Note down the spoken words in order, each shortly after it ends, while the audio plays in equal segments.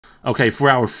Okay, for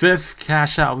our 5th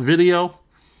cash out video,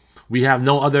 we have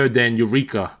no other than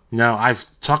Eureka. Now, I've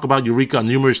talked about Eureka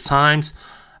numerous times.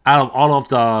 Out of all of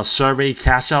the survey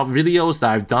cash out videos that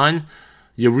I've done,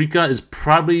 Eureka is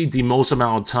probably the most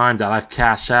amount of time that I've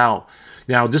cashed out.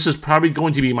 Now, this is probably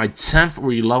going to be my 10th or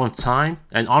 11th time.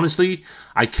 And honestly,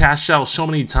 I cashed out so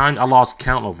many times, I lost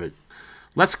count of it.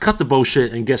 Let's cut the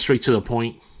bullshit and get straight to the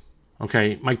point.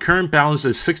 Okay, my current balance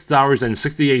is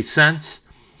 $6.68.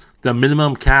 The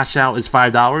minimum cash out is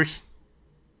 $5.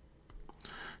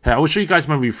 Hey, I will show you guys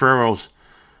my referrals.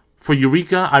 For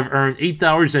Eureka, I've earned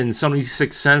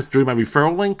 $8.76 through my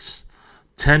referral links.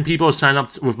 10 people signed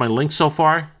up with my link so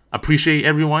far. Appreciate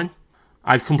everyone.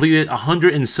 I've completed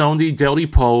 170 daily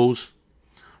polls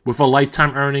with a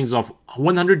lifetime earnings of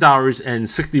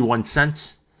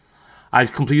 $100.61.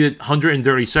 I've completed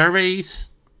 130 surveys.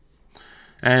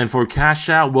 And for cash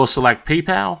out, we'll select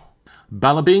PayPal.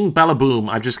 Bada bing, bada boom.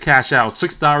 I've just cashed out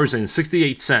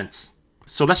 $6.68.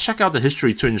 So let's check out the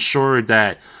history to ensure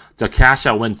that the cash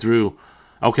out went through.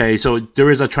 Okay, so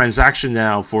there is a transaction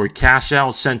now for cash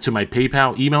out sent to my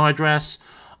PayPal email address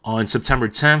on September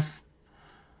 10th.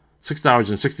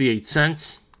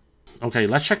 $6.68. Okay,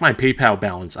 let's check my PayPal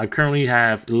balance. I currently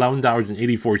have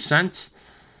 $11.84.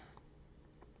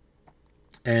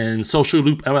 And Social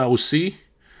Loop LLC,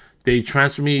 they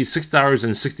transferred me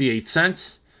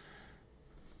 $6.68.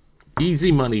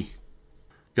 Easy money.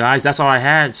 Guys, that's all I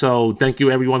had, so thank you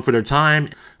everyone for their time.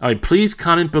 Alright, please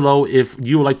comment below if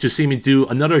you would like to see me do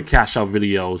another cash out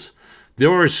videos. There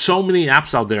are so many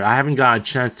apps out there, I haven't got a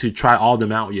chance to try all of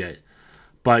them out yet.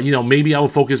 But, you know, maybe I will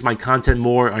focus my content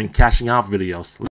more on cashing out videos.